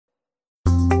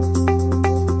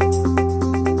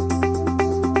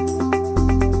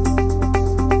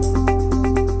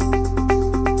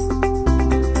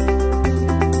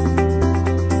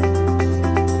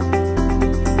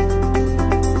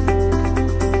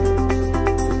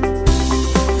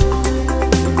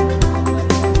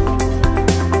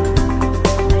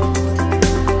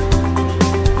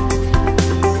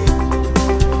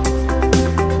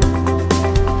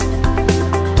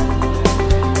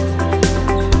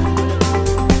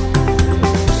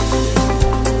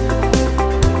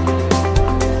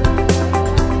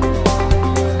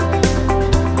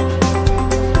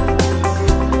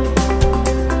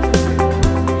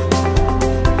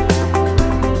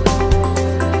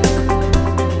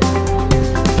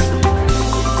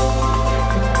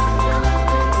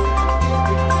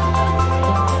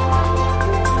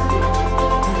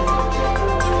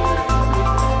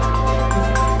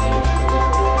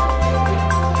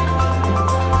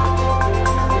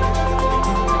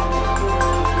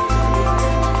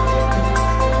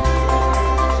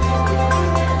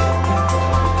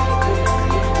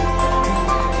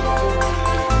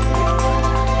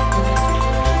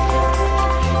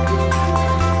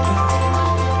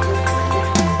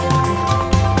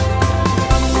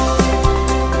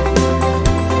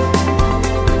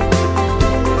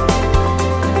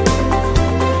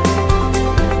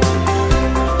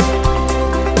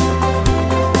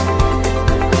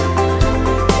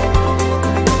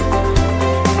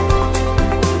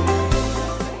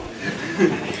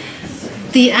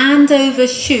The Andover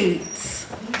Shoots.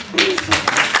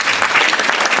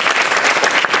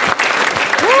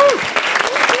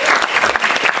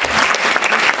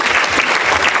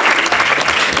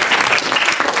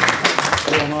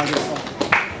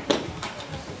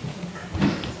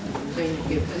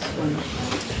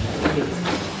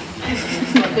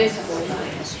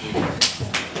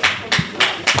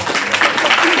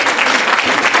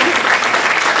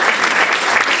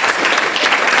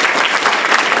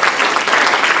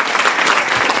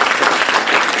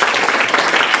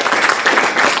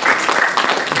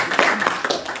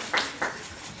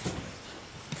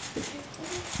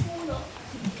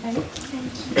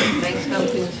 Makes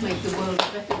helping us make the world a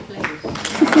better place.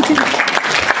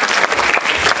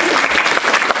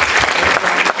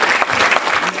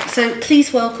 So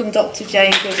please welcome Dr.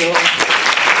 Jane Goodall.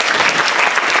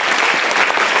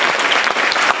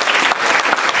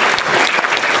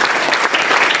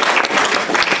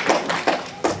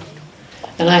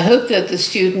 And I hope that the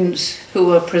students who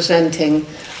were presenting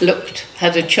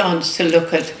had a chance to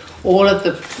look at all of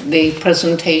the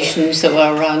presentations that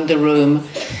were around the room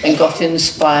and got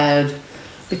inspired,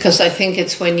 because I think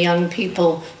it's when young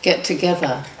people get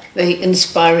together, they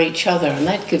inspire each other, and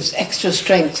that gives extra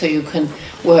strength so you can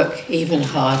work even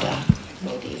harder.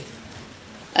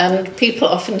 And people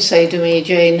often say to me,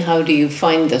 Jane, how do you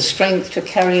find the strength to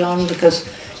carry on? Because,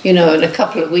 you know, in a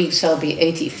couple of weeks I'll be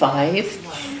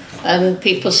 85. And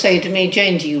people say to me,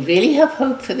 Jane, do you really have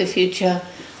hope for the future?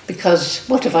 Because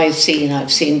what have I seen?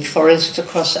 I've seen forests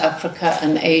across Africa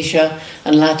and Asia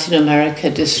and Latin America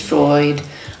destroyed.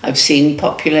 I've seen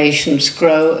populations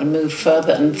grow and move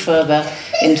further and further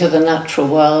into the natural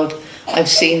world. I've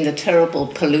seen the terrible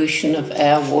pollution of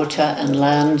air, water and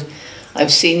land.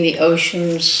 I've seen the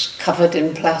oceans covered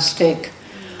in plastic.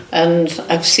 And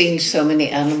I've seen so many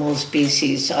animal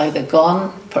species either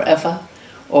gone forever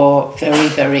or very,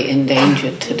 very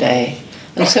endangered today.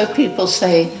 And so people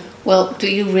say, well, do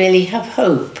you really have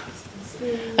hope?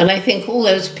 And I think all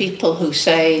those people who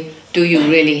say, do you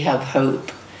really have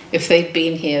hope? If they'd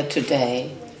been here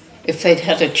today, if they'd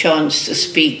had a chance to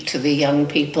speak to the young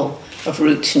people of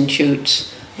Roots and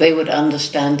Shoots, they would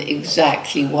understand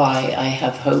exactly why I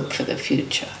have hope for the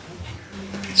future.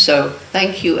 So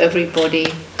thank you, everybody.